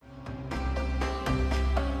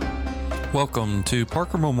Welcome to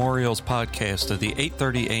Parker Memorial's podcast of the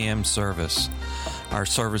 8:30 a.m. service. Our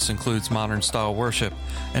service includes modern-style worship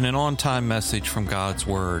and an on-time message from God's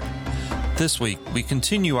Word. This week, we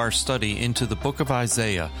continue our study into the book of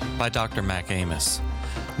Isaiah by Dr. Mac Amos.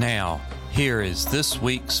 Now, here is this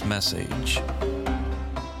week's message.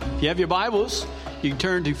 If you have your Bibles, you can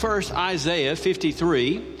turn to first Isaiah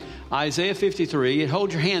 53. Isaiah 53, and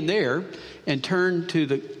hold your hand there and turn to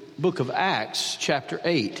the book of Acts, chapter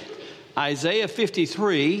 8. Isaiah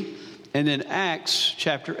 53 and then Acts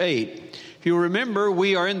chapter 8. If you remember,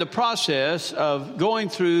 we are in the process of going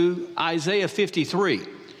through Isaiah 53,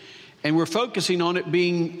 and we're focusing on it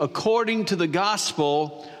being according to the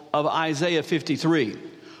gospel of Isaiah 53.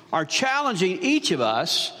 Are challenging each of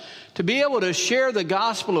us to be able to share the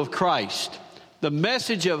gospel of Christ, the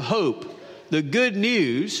message of hope, the good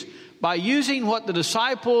news, by using what the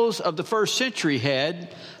disciples of the first century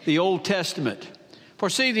had, the Old Testament. For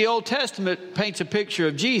see, the Old Testament paints a picture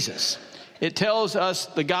of Jesus. It tells us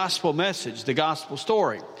the gospel message, the gospel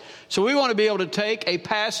story. So we want to be able to take a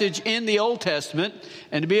passage in the Old Testament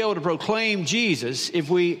and to be able to proclaim Jesus. If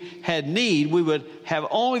we had need, we would have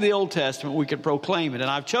only the Old Testament, we could proclaim it. And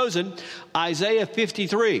I've chosen Isaiah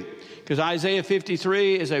 53 because Isaiah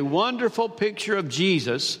 53 is a wonderful picture of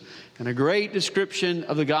Jesus and a great description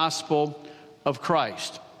of the gospel of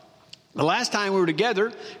Christ. The last time we were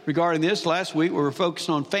together regarding this, last week, we were focused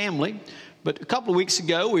on family. But a couple of weeks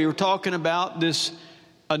ago, we were talking about this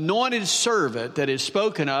anointed servant that is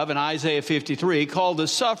spoken of in Isaiah 53 called the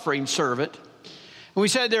suffering servant. And we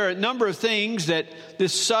said there are a number of things that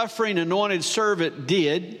this suffering anointed servant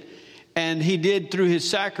did, and he did through his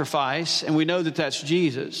sacrifice, and we know that that's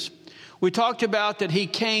Jesus. We talked about that he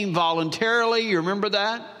came voluntarily. You remember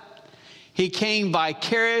that? He came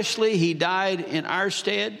vicariously. He died in our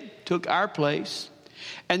stead, took our place.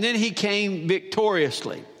 And then he came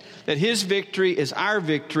victoriously. That his victory is our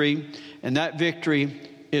victory, and that victory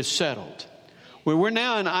is settled. Well, we're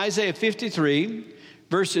now in Isaiah 53,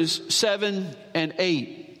 verses 7 and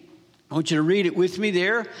 8. I want you to read it with me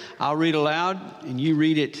there. I'll read aloud, and you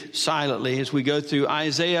read it silently as we go through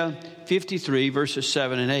Isaiah 53, verses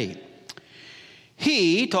 7 and 8.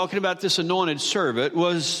 He, talking about this anointed servant,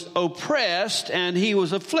 was oppressed and he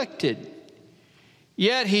was afflicted.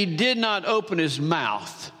 Yet he did not open his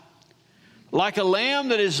mouth. Like a lamb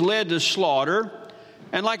that is led to slaughter,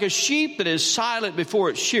 and like a sheep that is silent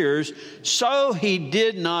before its shearers, so he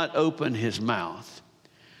did not open his mouth.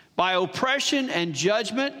 By oppression and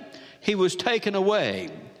judgment he was taken away.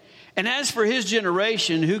 And as for his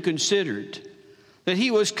generation, who considered that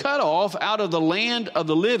he was cut off out of the land of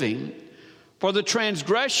the living, for the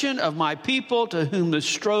transgression of my people to whom the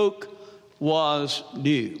stroke was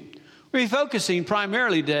due. We're focusing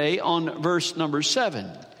primarily today on verse number 7.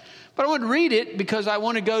 But I want to read it because I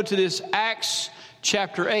want to go to this Acts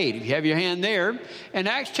chapter 8. If you have your hand there, in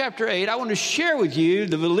Acts chapter 8, I want to share with you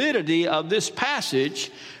the validity of this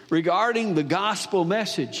passage regarding the gospel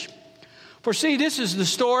message. For see, this is the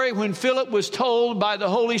story when Philip was told by the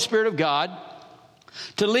Holy Spirit of God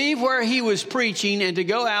to leave where he was preaching and to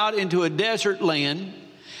go out into a desert land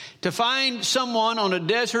to find someone on a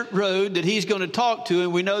desert road that he's going to talk to.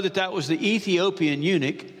 And we know that that was the Ethiopian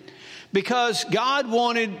eunuch, because God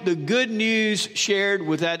wanted the good news shared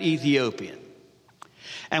with that Ethiopian.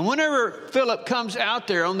 And whenever Philip comes out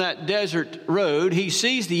there on that desert road, he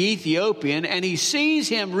sees the Ethiopian and he sees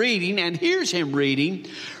him reading and hears him reading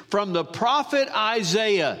from the prophet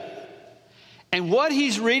Isaiah. And what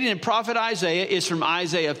he's reading in prophet Isaiah is from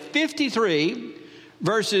Isaiah 53,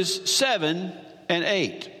 verses 7 and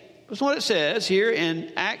 8. That's what it says here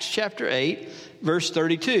in Acts chapter 8, verse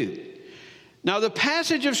 32. Now the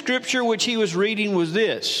passage of scripture which he was reading was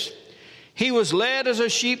this: He was led as a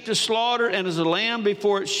sheep to slaughter, and as a lamb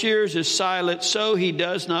before its shearers is silent, so he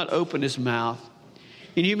does not open his mouth.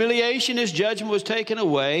 In humiliation his judgment was taken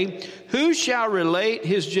away. Who shall relate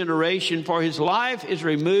his generation? For his life is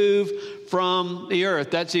removed from the earth.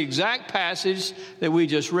 That's the exact passage that we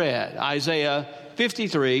just read. Isaiah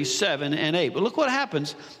 53, 7 and 8. But look what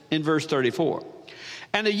happens in verse 34.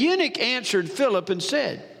 And the eunuch answered Philip and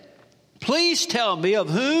said, Please tell me, of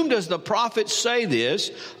whom does the prophet say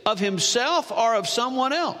this? Of himself or of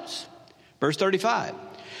someone else? Verse 35.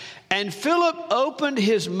 And Philip opened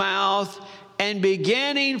his mouth, and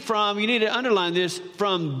beginning from, you need to underline this,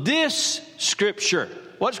 from this scripture.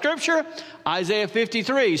 What scripture? Isaiah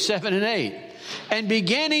 53, 7 and 8. And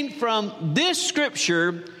beginning from this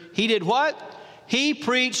scripture, he did what? He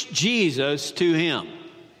preached Jesus to him.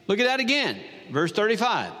 Look at that again. Verse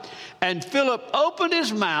 35. And Philip opened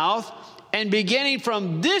his mouth, and beginning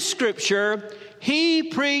from this scripture, he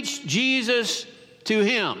preached Jesus to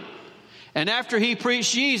him. And after he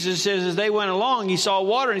preached Jesus, it says, as they went along, he saw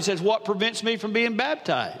water, and he says, what prevents me from being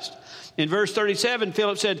baptized? In verse 37,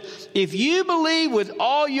 Philip said, if you believe with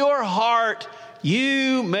all your heart,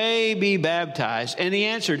 you may be baptized. And he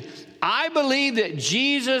answered, I believe that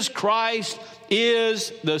Jesus Christ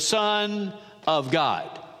is the Son of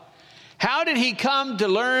God. How did he come to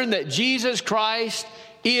learn that Jesus Christ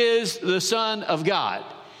is the Son of God?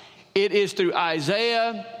 It is through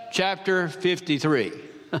Isaiah chapter 53.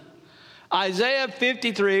 Isaiah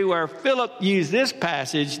 53, where Philip used this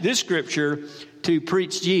passage, this scripture, to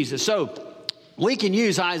preach Jesus. So we can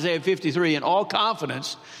use Isaiah 53 in all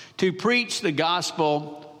confidence to preach the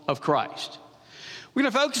gospel of Christ. We're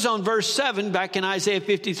going to focus on verse 7 back in Isaiah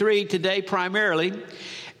 53 today primarily.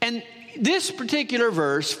 And this particular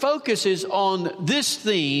verse focuses on this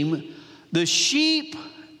theme, the sheep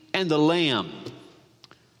and the lamb.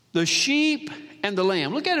 The sheep and the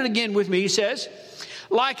lamb. Look at it again with me. He says,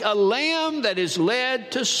 like a lamb that is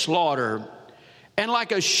led to slaughter, and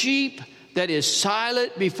like a sheep that is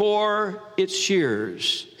silent before its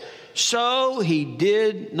shearers, so he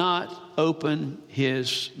did not open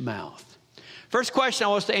his mouth. First question I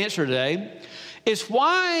want us to answer today is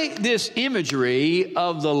why this imagery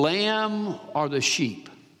of the lamb or the sheep?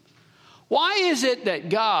 Why is it that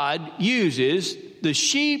God uses the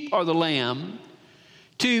sheep or the lamb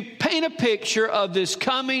to paint a picture of this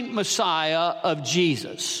coming Messiah of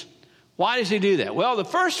Jesus? Why does he do that? Well, the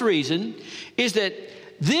first reason is that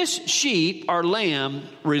this sheep or lamb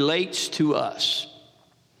relates to us.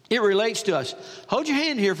 It relates to us. Hold your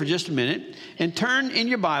hand here for just a minute and turn in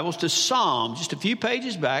your Bibles to Psalm, just a few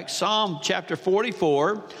pages back, Psalm chapter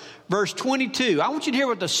 44, verse 22. I want you to hear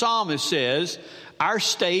what the psalmist says our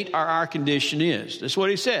state or our condition is. That's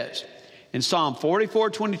what he says in Psalm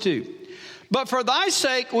 44, 22. But for thy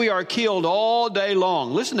sake we are killed all day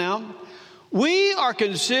long. Listen now. We are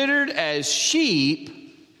considered as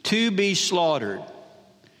sheep to be slaughtered.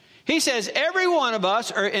 He says every one of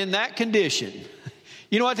us are in that condition.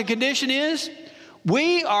 You know what the condition is?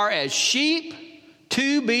 We are as sheep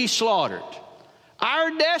to be slaughtered.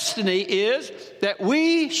 Our destiny is that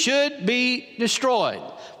we should be destroyed,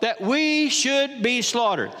 that we should be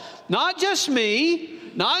slaughtered. Not just me,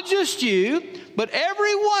 not just you, but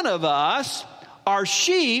every one of us are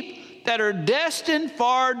sheep that are destined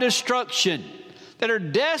for destruction, that are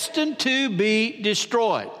destined to be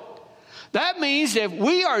destroyed. That means if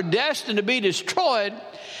we are destined to be destroyed,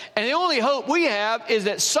 and the only hope we have is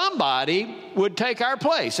that somebody would take our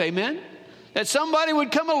place. Amen? That somebody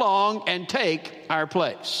would come along and take our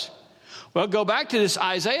place. Well, go back to this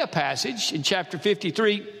Isaiah passage in chapter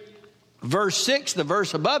 53, verse 6, the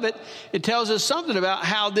verse above it. It tells us something about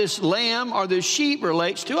how this lamb or this sheep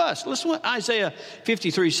relates to us. Listen to what Isaiah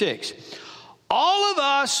 53, 6. All of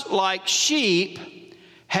us like sheep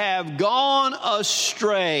have gone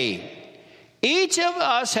astray. Each of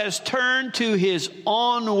us has turned to his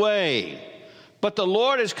own way, but the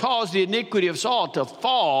Lord has caused the iniquity of us all to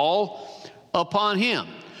fall upon him.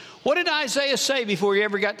 What did Isaiah say before he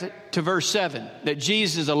ever got to verse 7? That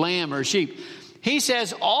Jesus is a lamb or a sheep. He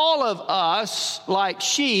says all of us, like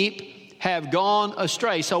sheep, have gone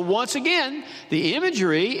astray. So once again, the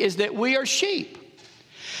imagery is that we are sheep.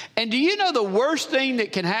 And do you know the worst thing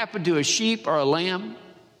that can happen to a sheep or a lamb?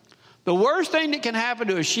 The worst thing that can happen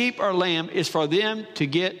to a sheep or lamb is for them to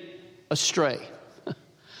get astray.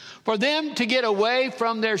 For them to get away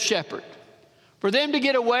from their shepherd. For them to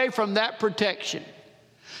get away from that protection.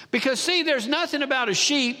 Because see, there's nothing about a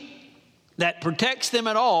sheep that protects them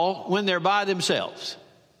at all when they're by themselves.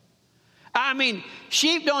 I mean,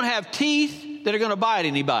 sheep don't have teeth that are going to bite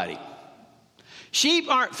anybody. Sheep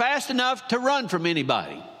aren't fast enough to run from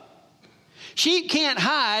anybody. Sheep can't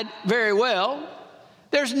hide very well.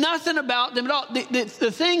 There's nothing about them at all.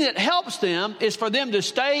 The thing that helps them is for them to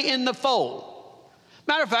stay in the fold.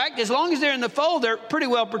 Matter of fact, as long as they're in the fold, they're pretty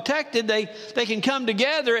well protected. They can come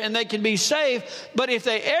together and they can be safe. But if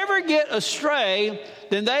they ever get astray,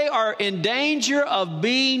 then they are in danger of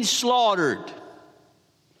being slaughtered.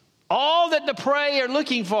 All that the prey are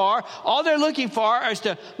looking for, all they're looking for is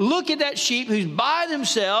to look at that sheep who's by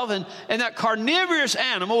themselves, and that carnivorous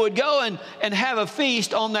animal would go and have a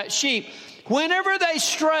feast on that sheep. Whenever they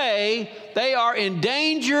stray, they are in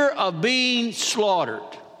danger of being slaughtered.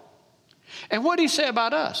 And what did he say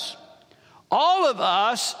about us? All of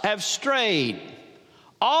us have strayed.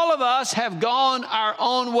 All of us have gone our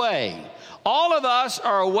own way. All of us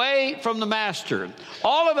are away from the master.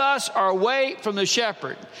 All of us are away from the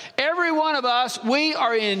shepherd. Every one of us, we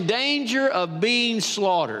are in danger of being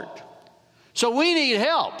slaughtered. So we need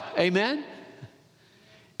help. Amen?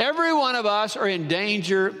 Every one of us are in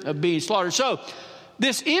danger of being slaughtered. So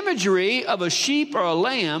this imagery of a sheep or a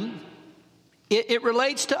lamb, it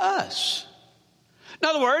relates to us. In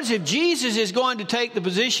other words, if Jesus is going to take the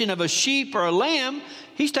position of a sheep or a lamb,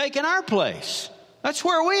 he's taking our place. That's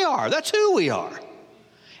where we are. That's who we are.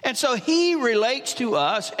 And so he relates to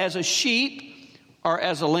us as a sheep or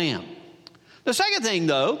as a lamb. The second thing,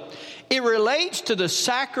 though, it relates to the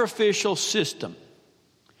sacrificial system.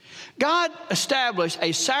 God established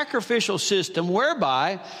a sacrificial system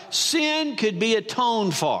whereby sin could be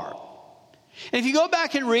atoned for. And if you go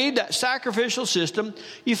back and read that sacrificial system,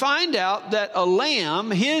 you find out that a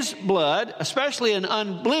lamb, his blood, especially an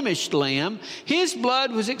unblemished lamb, his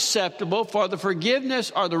blood was acceptable for the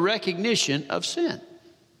forgiveness or the recognition of sin.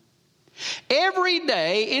 Every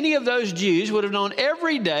day, any of those Jews would have known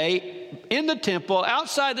every day in the temple,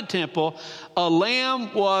 outside the temple, a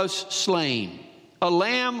lamb was slain. A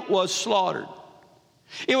lamb was slaughtered.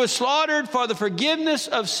 It was slaughtered for the forgiveness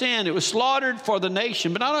of sin. It was slaughtered for the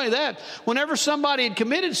nation. But not only that, whenever somebody had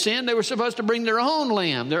committed sin, they were supposed to bring their own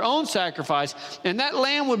lamb, their own sacrifice. And that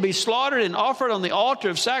lamb would be slaughtered and offered on the altar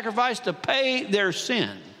of sacrifice to pay their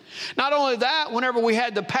sin. Not only that, whenever we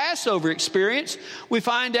had the Passover experience, we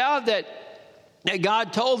find out that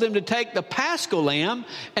God told them to take the Paschal lamb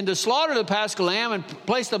and to slaughter the Paschal lamb and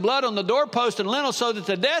place the blood on the doorpost and lintel so that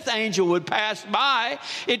the death angel would pass by.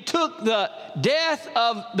 It took the death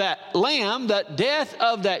of that lamb, the death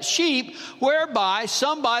of that sheep, whereby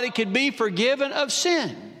somebody could be forgiven of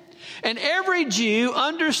sin. And every Jew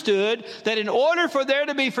understood that in order for there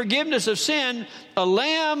to be forgiveness of sin, a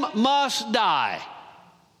lamb must die.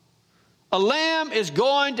 A lamb is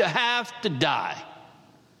going to have to die.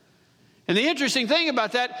 And the interesting thing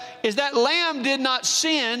about that is that lamb did not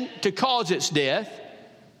sin to cause its death.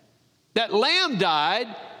 That lamb died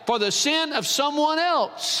for the sin of someone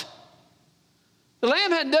else. The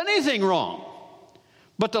lamb hadn't done anything wrong.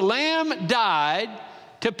 But the lamb died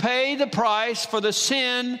to pay the price for the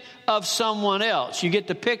sin of someone else. You get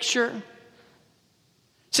the picture?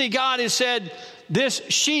 See, God has said, this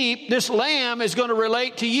sheep, this lamb is going to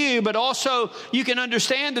relate to you, but also you can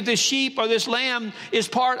understand that this sheep or this lamb is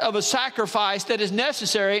part of a sacrifice that is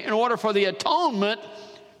necessary in order for the atonement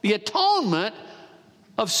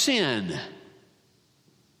of sin.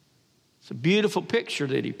 It's a beautiful picture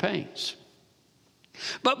that he paints.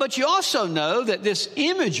 But you also know that this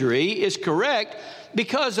imagery is correct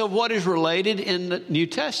because of what is related in the New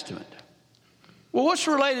Testament. Well, what's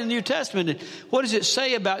related in the New Testament? What does it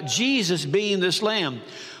say about Jesus being this lamb?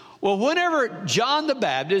 Well, whenever John the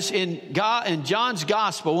Baptist in John's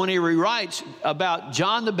gospel, when he rewrites about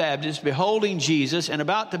John the Baptist beholding Jesus and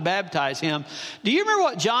about to baptize him, do you remember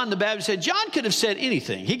what John the Baptist said? John could have said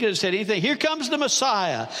anything. He could have said anything. Here comes the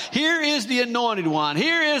Messiah. Here is the anointed one.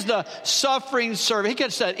 Here is the suffering servant. He could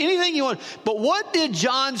have said anything you want. But what did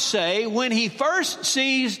John say when he first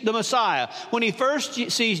sees the Messiah? When he first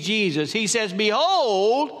sees Jesus, he says,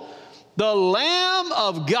 "Behold, the Lamb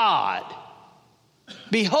of God.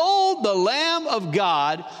 Behold the Lamb of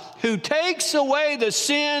God who takes away the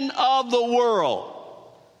sin of the world."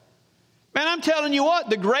 Man, I'm telling you what,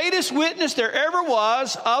 the greatest witness there ever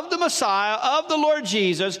was of the Messiah, of the Lord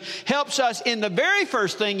Jesus, helps us in the very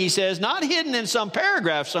first thing he says, not hidden in some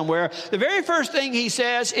paragraph somewhere. The very first thing he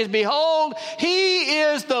says is, "Behold, he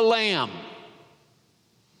is the Lamb."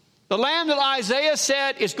 The lamb that Isaiah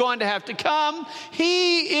said is going to have to come.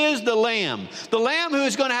 He is the lamb. The lamb who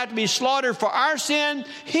is going to have to be slaughtered for our sin.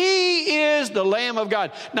 He is the Lamb of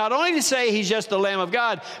God. Not only to say he's just the Lamb of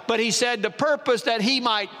God, but he said the purpose that he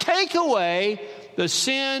might take away the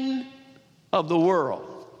sin of the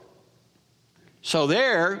world. So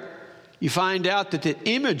there you find out that the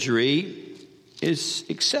imagery is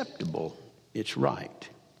acceptable. It's right.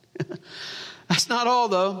 That's not all,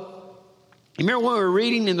 though. You remember when we were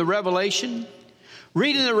reading the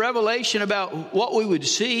Revelation about what we would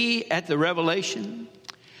see at the Revelation?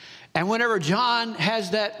 And whenever John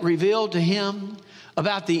has that revealed to him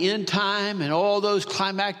about the end time and all those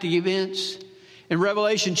climactic events, in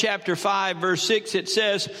Revelation chapter 5, verse 6, it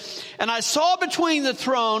says, "And I saw between the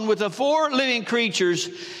throne with the 4 living creatures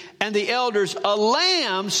and the elders a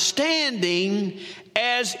lamb standing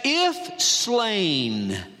as if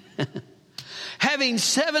slain, having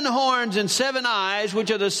 7 horns and 7 eyes, which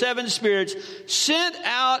are the 7 spirits, sent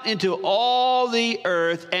out into all the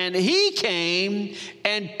earth. And he came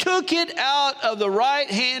and took it out of the right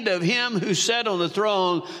hand of him who sat on the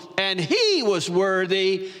throne. And he was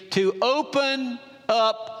worthy to open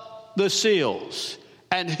up the seals."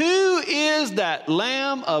 And who is that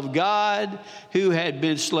Lamb of God who had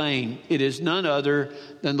been slain? It is none other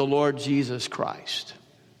than the Lord Jesus Christ.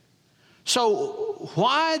 So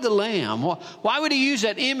why the lamb? Why would he use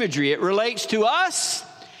that imagery? It relates to us.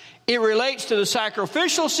 It relates to the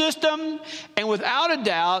sacrificial system. And without a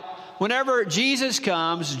doubt, whenever Jesus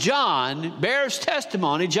comes, John bears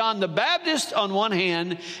testimony, John the Baptist on one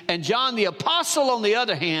hand and John the Apostle on the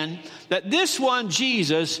other hand, that this one,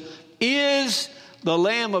 Jesus, is the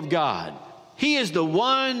Lamb of God. He is the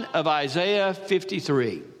one of Isaiah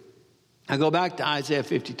 53. Now go back to Isaiah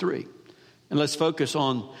 53 and let's focus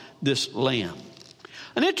on this lamb.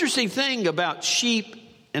 An interesting thing about sheep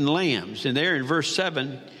and lambs, and there in verse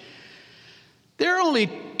 7, there are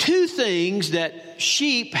only two things that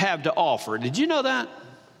sheep have to offer. Did you know that?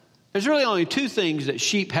 There's really only two things that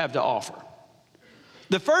sheep have to offer.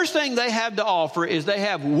 The first thing they have to offer is they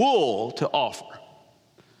have wool to offer.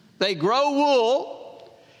 They grow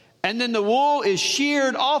wool, and then the wool is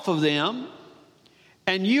sheared off of them,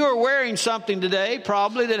 and you are wearing something today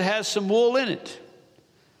probably that has some wool in it.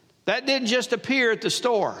 That didn't just appear at the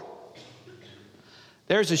store.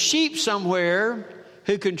 There's a sheep somewhere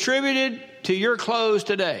who contributed to your clothes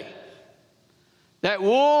today. That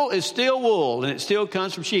wool is still wool, and it still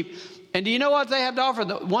comes from sheep. And do you know what they have to offer?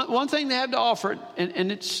 One thing they have to offer,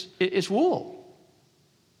 and it's wool.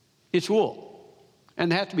 It's wool.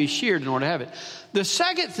 And they have to be sheared in order to have it. The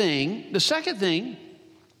second thing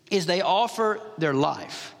is they offer their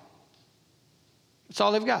life. That's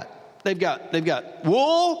all they've got. They've got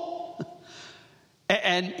wool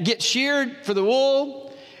and get sheared for the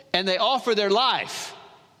wool, and they offer their life.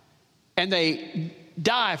 And they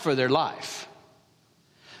die for their life.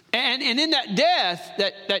 And in that death,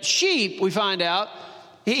 that sheep, we find out,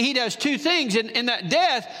 he does two things. In that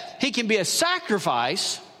death, he can be a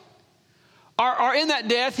sacrifice, or in that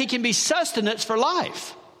death, he can be sustenance for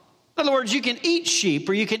life. In other words, you can eat sheep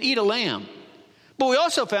or you can eat a lamb. But we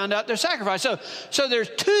also found out they're sacrifice. So there's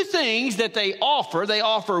two things that they offer. They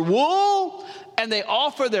offer wool and they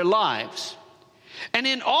offer their lives. And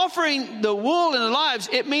in offering the wool and the lives,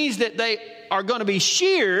 it means that they are going to be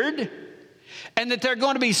sheared and that they're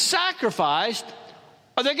going to be sacrificed,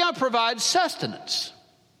 or they're going to provide sustenance.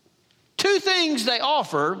 Two things they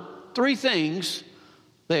offer, three things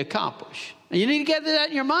they accomplish. And you need to get that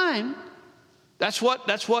in your mind. That's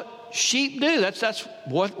what sheep do. That's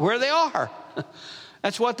where they are.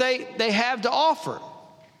 That's what they have to offer.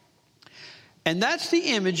 And that's the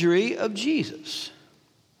imagery of Jesus.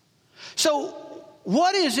 So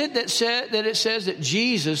what is it that it says that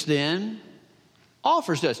Jesus then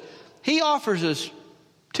offers us? He offers us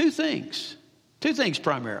two things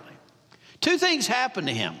primarily. Two things happen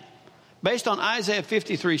to him based on Isaiah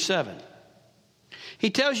 53:7. He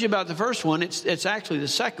tells you about the first one. It's actually the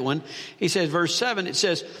second one. He says, verse 7, it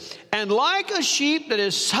says, and like a sheep that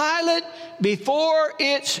is silent before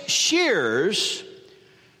its shearers,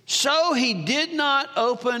 so he did not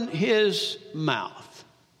open his mouth.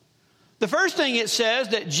 The first thing it says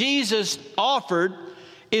that Jesus offered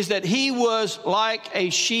is that he was like a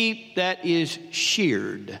sheep that is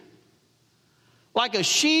sheared. Like a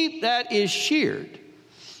sheep that is sheared.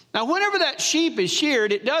 Now, whenever that sheep is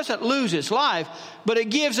sheared, it doesn't lose its life, but it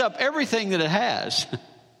gives up everything that it has.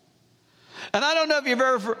 And I don't know if you've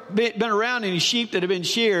ever been around any sheep that have been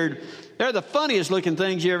sheared. They're the funniest looking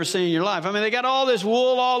things you ever seen in your life. I mean, they got all this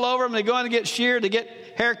wool all over them. They go in to get sheared, they get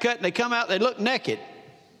haircut, and they come out, they look naked.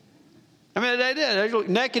 I mean, they did. They look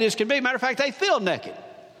naked as can be. Matter of fact, they feel naked.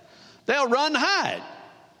 They'll run and hide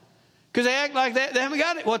because they act like they haven't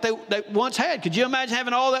got it, what they once had. Could you imagine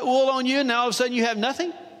having all that wool on you and now all of a sudden you have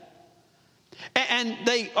nothing? And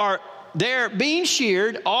they're being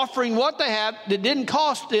sheared, offering what they have that didn't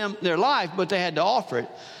cost them their life, but they had to offer it.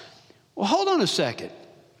 Well, hold on a second.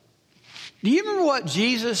 Do you remember what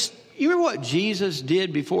Jesus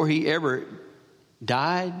did before he ever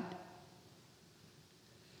died?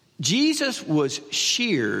 Jesus was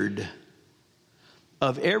sheared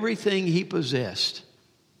of everything he possessed.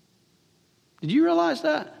 Did you realize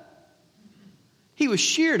that? He was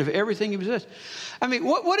sheared of everything he possessed. I mean,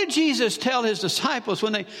 what did Jesus tell his disciples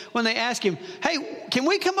when they asked him, hey, can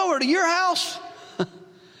we come over to your house?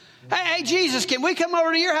 hey, Jesus, can we come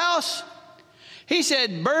over to your house? He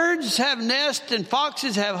said, birds have nests and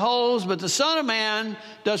foxes have holes, but the Son of Man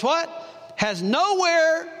does what? Has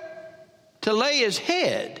nowhere to lay his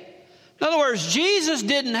head. In other words, Jesus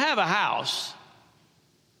didn't have a house.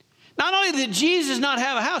 Not only did Jesus not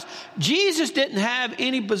have a house, Jesus didn't have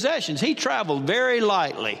any possessions. He traveled very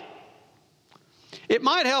lightly. It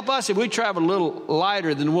might help us if we traveled a little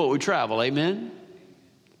lighter than what we travel. Amen?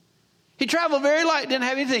 He traveled very light, didn't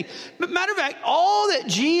have anything. But matter of fact, all that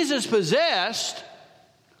Jesus possessed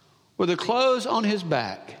were the clothes on his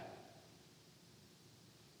back.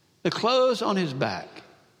 The clothes on his back.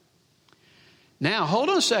 Now, hold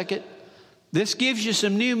on a second. This gives you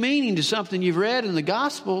some new meaning to something you've read in the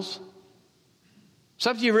Gospels.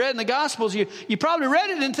 Something you've read in the Gospels. You probably read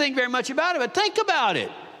it and didn't think very much about it, but think about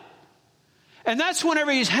it. And that's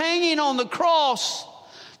whenever he's hanging on the cross,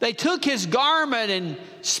 they took his garment and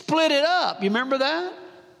split it up. You remember that?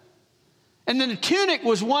 And then the tunic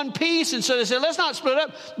was one piece, and so they said, let's not split it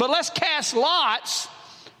up, but let's cast lots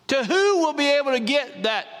to who will be able to get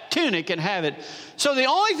that tunic and have it. So the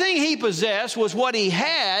only thing he possessed was what he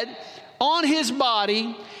had on his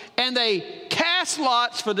body, and they cast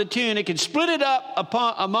lots for the tunic and split it up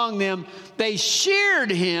among them. They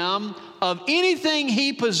sheared him of anything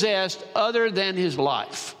he possessed other than his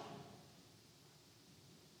life.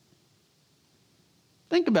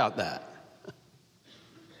 Think about that.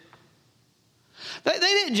 They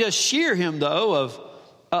didn't just shear him, though,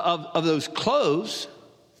 of those clothes.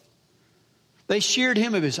 They sheared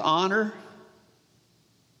him of his honor.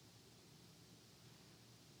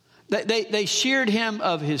 They sheared him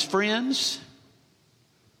of his friends.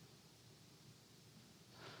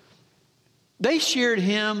 They sheared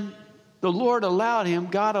him, God allowed him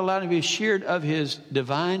to be sheared of his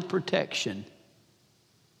divine protection.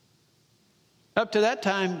 Up to that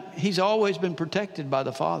time, he's always been protected by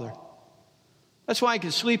the Father. That's why he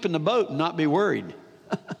could sleep in the boat and not be worried.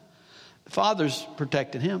 The Father's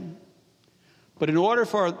protecting him. But in order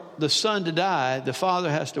for the Son to die, the Father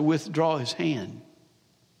has to withdraw his hand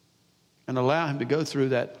and allow him to go through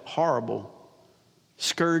that horrible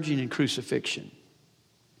scourging and crucifixion.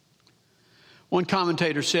 One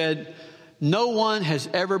commentator said, no one has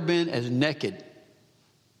ever been as naked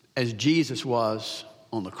as Jesus was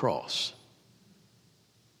on the cross.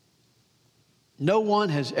 No one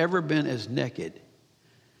has ever been as naked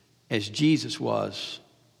as Jesus was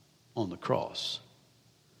on the cross.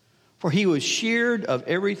 For he was sheared of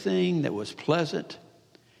everything that was pleasant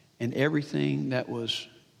and everything that was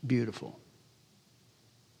beautiful.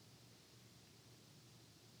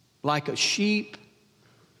 Like a sheep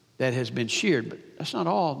that has been sheared. But that's not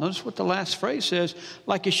all. Notice what the last phrase says.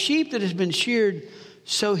 Like a sheep that has been sheared,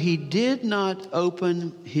 so he did not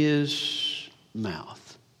open his mouth.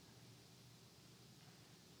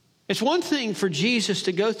 It's one thing for Jesus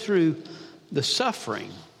to go through the suffering.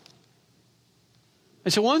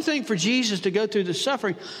 It's one thing for Jesus to go through the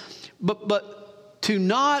suffering, but to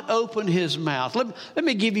not open his mouth. Let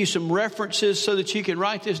me give you some references so that you can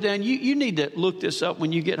write this down. You need to look this up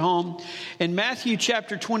when you get home. In Matthew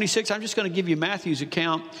chapter 26, I'm just going to give you Matthew's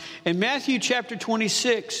account. In Matthew chapter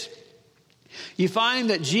 26, you find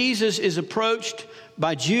that Jesus is approached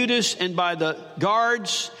by Judas and by the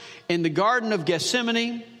guards in the Garden of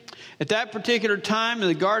Gethsemane. At that particular time in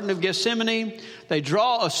the Garden of Gethsemane, they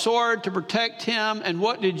draw a sword to protect him. And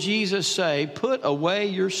what did Jesus say? Put away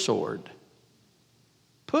your sword.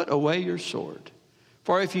 Put away your sword.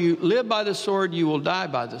 For if you live by the sword, you will die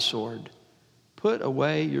by the sword. Put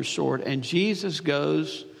away your sword. And Jesus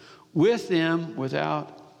goes with them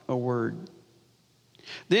without a word.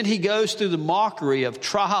 Then he goes through the mockery of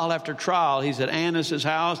trial after trial. He's at Annas'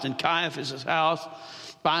 house and Caiaphas' house,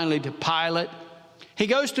 finally to Pilate. He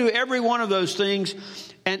goes through every one of those things,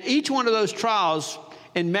 and each one of those trials,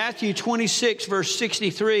 in Matthew 26, verse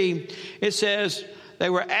 63, it says, they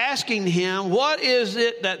were asking him, what is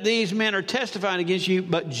it that these men are testifying against you?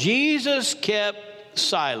 But Jesus kept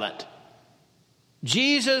silent.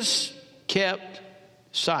 Jesus kept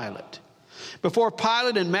silent. Before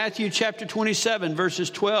Pilate in Matthew chapter 27,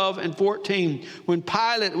 verses 12 and 14, when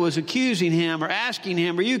Pilate was accusing him or asking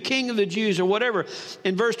him, are you king of the Jews or whatever?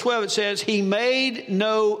 In verse 12 it says, he made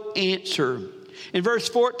no answer. In verse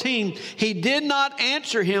 14, he did not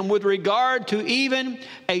answer him with regard to even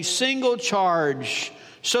a single charge,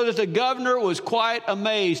 so that the governor was quite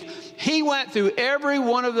amazed. He went through every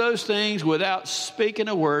one of those things without speaking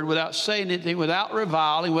a word, without saying anything, without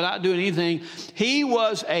reviling, without doing anything. He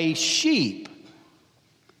was a sheep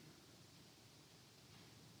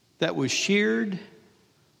that was sheared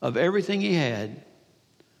of everything he had,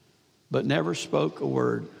 but never spoke a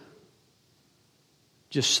word.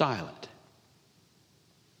 Just silent.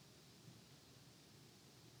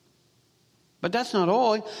 But that's not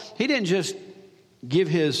all. He didn't just give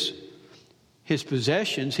his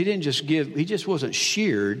possessions. He just wasn't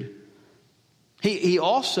sheared. He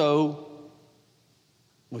also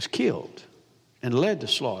was killed and led to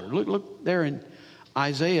slaughter. Look there in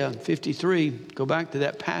Isaiah 53. Go back to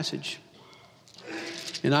that passage.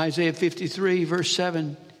 In Isaiah 53, verse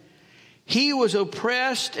 7, he was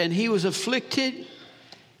oppressed and he was afflicted,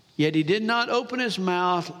 yet he did not open his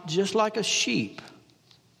mouth, just like a sheep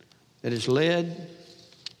that is led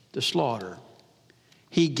to slaughter.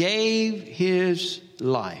 He gave his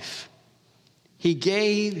life. He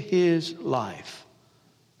gave his life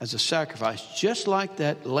as a sacrifice, just like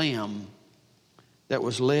that lamb that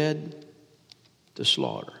was led to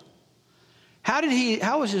slaughter.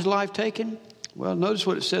 How was his life taken? Well, notice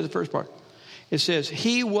what it says in the first part. It says,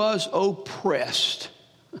 he was oppressed.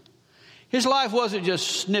 His life wasn't just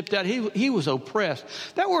snipped out. He was oppressed.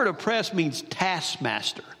 That word oppressed means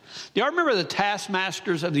taskmaster. Do y'all remember the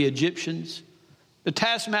taskmasters of the Egyptians? The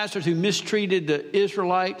taskmasters who mistreated the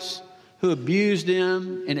Israelites, who abused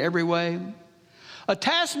them in every way? A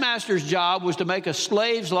taskmaster's job was to make a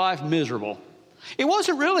slave's life miserable. It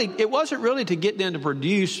wasn't really to get them to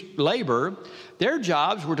produce labor. Their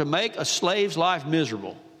jobs were to make a slave's life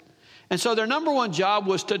miserable. And so their number one job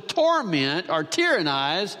was to torment or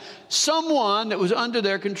tyrannize someone that was under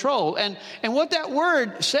their control. And what that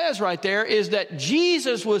word says right there is that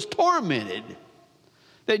Jesus was tormented.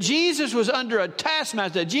 That Jesus was under a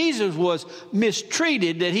taskmaster. That Jesus was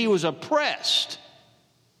mistreated. That he was oppressed.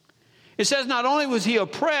 It says not only was he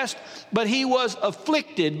oppressed, but he was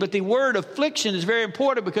afflicted. But the word affliction is very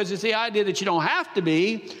important because it's the idea that you don't have to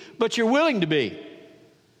be, but you're willing to be.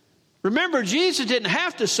 Remember, Jesus didn't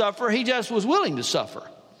have to suffer. He just was willing to suffer.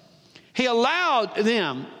 He allowed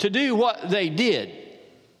them to do what they did.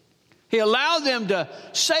 He allowed them to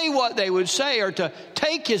say what they would say or to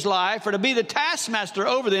take his life or to be the taskmaster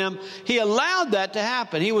over them. He allowed that to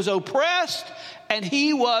happen. He was oppressed and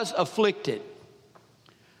he was afflicted.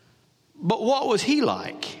 But what was he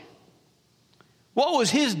like? What was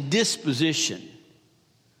his disposition?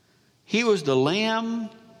 He was the lamb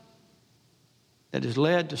that is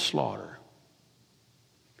led to slaughter.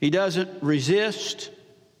 He doesn't resist.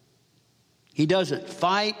 He doesn't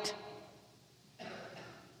fight.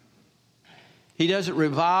 He doesn't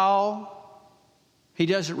revile. He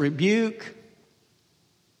doesn't rebuke.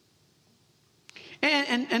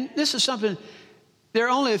 And this is something, there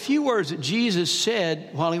are only a few words that Jesus said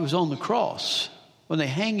while he was on the cross, when they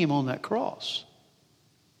hang him on that cross.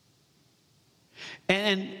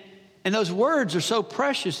 And those words are so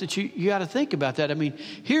precious that you got to think about that. I mean,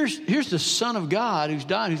 here's the Son of God who's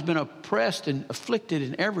died, who's been oppressed and afflicted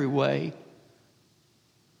in every way.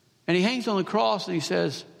 And he hangs on the cross and he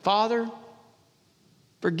says, Father,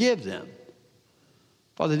 forgive them.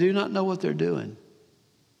 For they do not know what they're doing.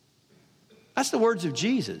 That's the words of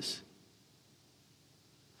Jesus.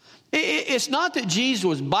 It's not that Jesus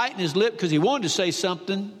was biting his lip because he wanted to say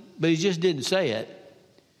something, but he just didn't say it.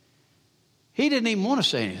 He didn't even want to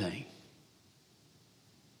say anything.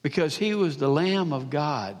 Because he was the Lamb of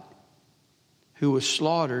God who was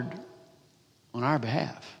slaughtered on our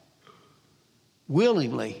behalf.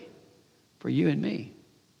 Willingly for you and me.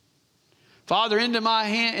 Father, into in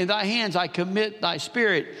thy hands I commit thy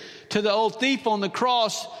spirit. To the old thief on the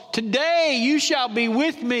cross, today you shall be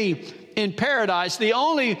with me in paradise. The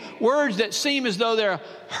only words that seem as though they're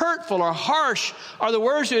hurtful or harsh are the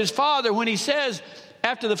words of his Father when he says,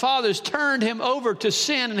 after the Father's turned him over to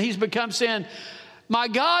sin and he's become sin, my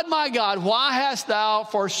God, why hast thou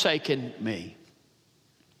forsaken me?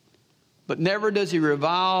 But never does he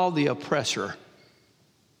revile the oppressor.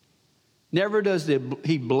 Never does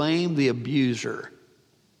he blame the abuser.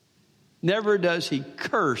 Never does he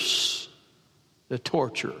curse the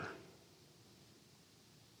torturer.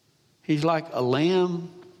 He's like a lamb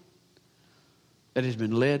that has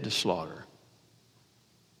been led to slaughter.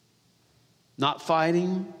 Not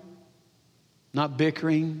fighting, not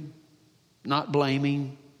bickering, not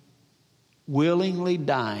blaming, willingly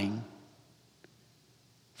dying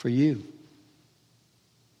for you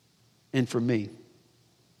and for me.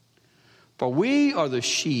 For we are the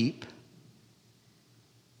sheep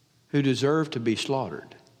who deserve to be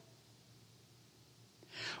slaughtered.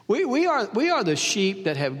 We are the sheep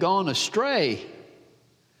that have gone astray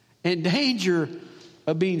in danger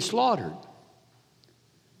of being slaughtered.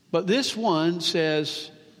 But this one says,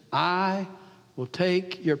 I will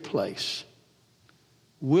take your place.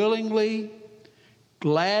 Willingly,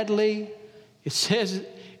 gladly. It says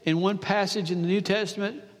in one passage in the New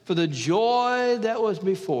Testament, for the joy that was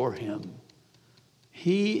before him,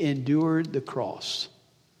 he endured the cross.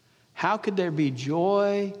 How could there be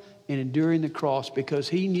joy in enduring the cross? Because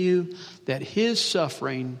he knew that his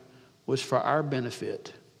suffering was for our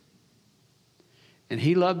benefit. And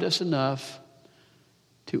he loved us enough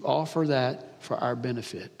to offer that for our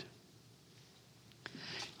benefit.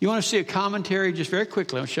 You want to see a commentary? Just very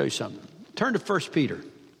quickly, I'll show you something. Turn to 1 Peter,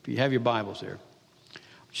 if you have your Bibles there.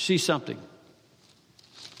 See something.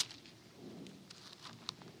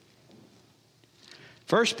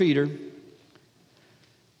 1 Peter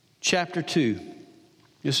chapter 2.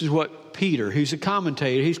 This is what Peter, who's a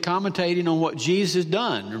commentator, he's commentating on what Jesus has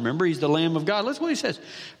done. Remember, he's the Lamb of God. Listen what he says.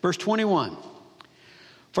 Verse 21.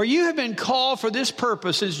 For you have been called for this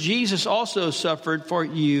purpose, as Jesus also suffered for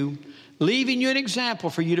you, leaving you an example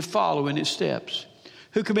for you to follow in his steps,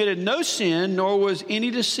 who committed no sin, nor was any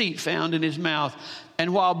deceit found in his mouth.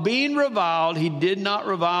 And while being reviled, he did not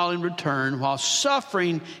revile in return. While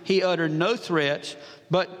suffering, he uttered no threats,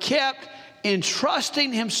 but kept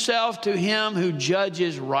entrusting himself to him who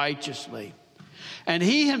judges righteously. And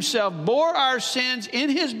he himself bore our sins in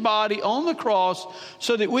his body on the cross,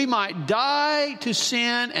 so that we might die to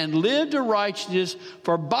sin and live to righteousness.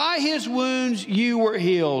 For by his wounds you were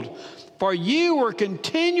healed. For you were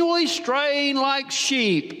continually straying like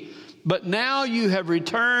sheep, but now you have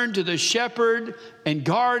returned to the shepherd and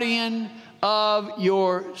guardian of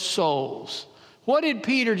your souls. What did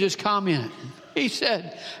Peter just comment? He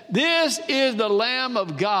said, this is the Lamb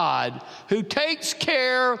of God who takes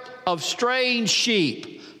care of straying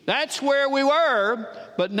sheep. That's where we were,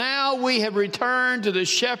 but now we have returned to the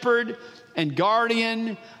shepherd and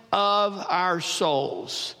guardian of our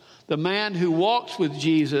souls. The man who walks with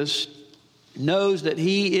Jesus knows that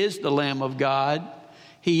he is the Lamb of God.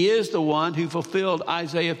 He is the one who fulfilled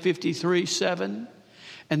Isaiah 53:7,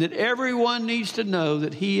 and that everyone needs to know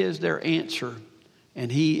that he is their answer and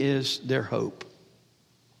he is their hope.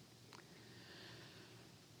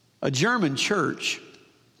 A German church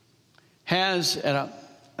has at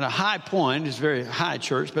a high point, it's a very high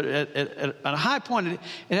church, but at a high point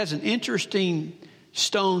it has an interesting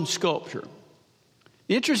stone sculpture.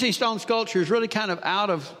 The interesting stone sculpture is really kind of out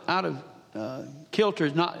of kilter,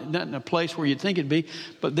 not in a place where you'd think it'd be,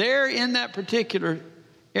 but there in that particular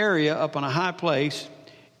area up on a high place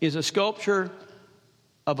is a sculpture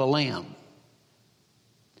of a lamb.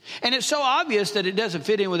 And it's so obvious that it doesn't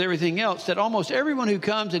fit in with everything else that almost everyone who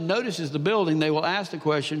comes and notices the building, they will ask the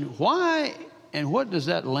question, why and what does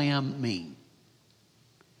that lamb mean?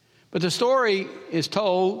 But the story is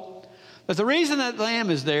told that the reason that lamb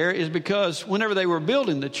is there is because whenever they were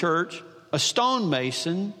building the church, a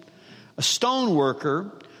stonemason, a stone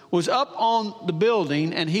worker, was up on the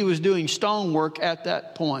building and he was doing stone work at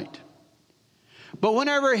that point. But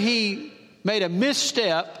whenever he made a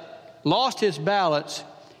misstep, lost his balance,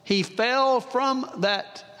 he fell from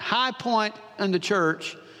that high point in the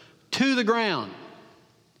church to the ground.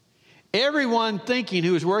 Everyone thinking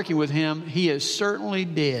who was working with him, he is certainly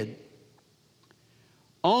dead.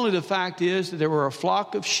 Only the fact is that there were a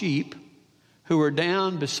flock of sheep who were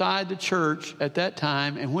down beside the church at that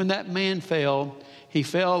time, and when that man fell, he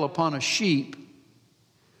fell upon a sheep.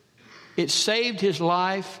 It saved his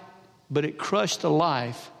life, but it crushed the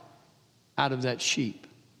life out of that sheep.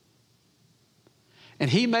 And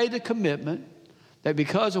he made the commitment that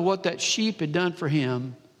because of what that sheep had done for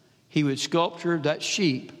him, he would sculpture that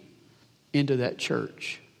sheep into that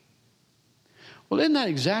church. Well, isn't that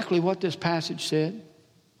exactly what this passage said?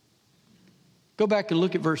 Go back and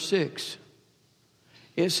look at verse 6.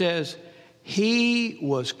 It says, he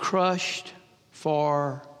was crushed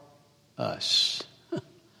for us.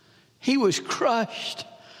 He was crushed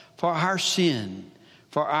for our sin,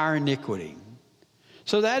 for our iniquity.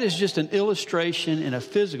 So that is just an illustration in a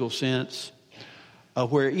physical sense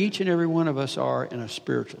of where each and every one of us are in a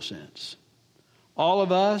spiritual sense. All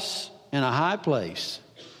of us in a high place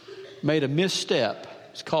made a misstep.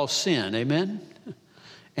 It's called sin, amen?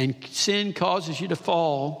 And sin causes you to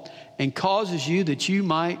fall and causes you that you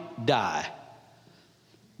might die.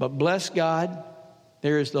 But bless God,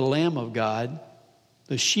 there is the Lamb of God,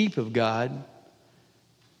 the sheep of God,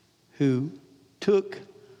 who took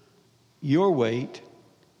your weight,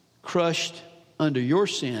 crushed under your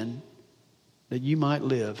sin, that you might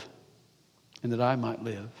live and that I might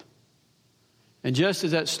live. And just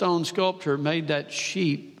as that stone sculptor made that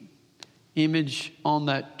sheep image on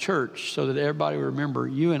that church so that everybody would remember,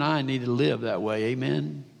 you and I need to live that way,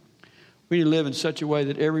 amen? We need to live in such a way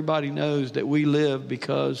that everybody knows that we live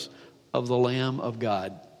because of the Lamb of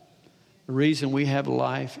God. The reason we have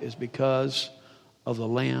life is because of the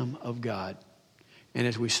Lamb of God. And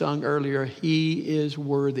as we sung earlier, he is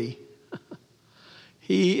worthy.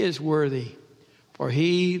 He is worthy. For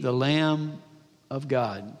he, the Lamb of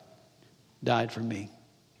God, died for me.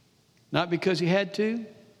 Not because he had to,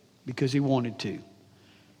 because he wanted to.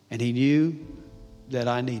 And he knew that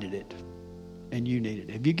I needed it. And you needed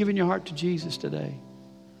it. Have you given your heart to Jesus today?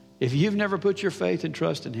 If you've never put your faith and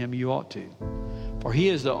trust in him, you ought to. For he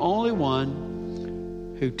is the only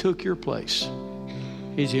one who took your place.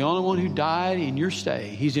 He's the only one who died in your stay.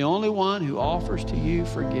 He's the only one who offers to you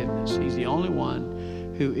forgiveness. He's the only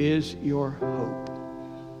one who is your hope.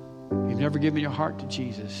 If you've never given your heart to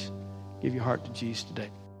Jesus, give your heart to Jesus today.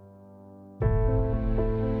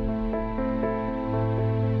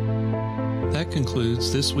 That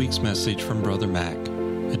concludes this week's message from Brother Mac.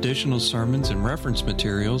 Additional sermons and reference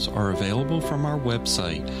materials are available from our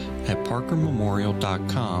website at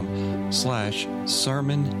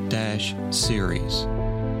parkermemorial.com/sermon-series.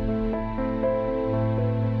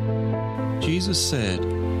 Jesus said,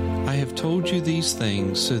 "I have told you these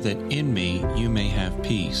things so that in me you may have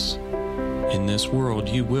peace. In this world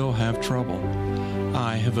you will have trouble.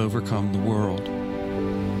 I have overcome the world."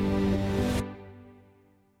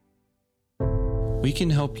 We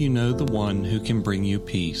can help you know the one who can bring you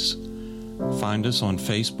peace. Find us on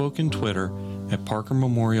Facebook and Twitter at Parker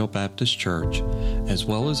Memorial Baptist Church, as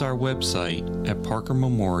well as our website at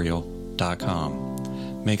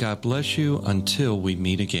parkermemorial.com. May God bless you until we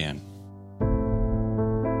meet again.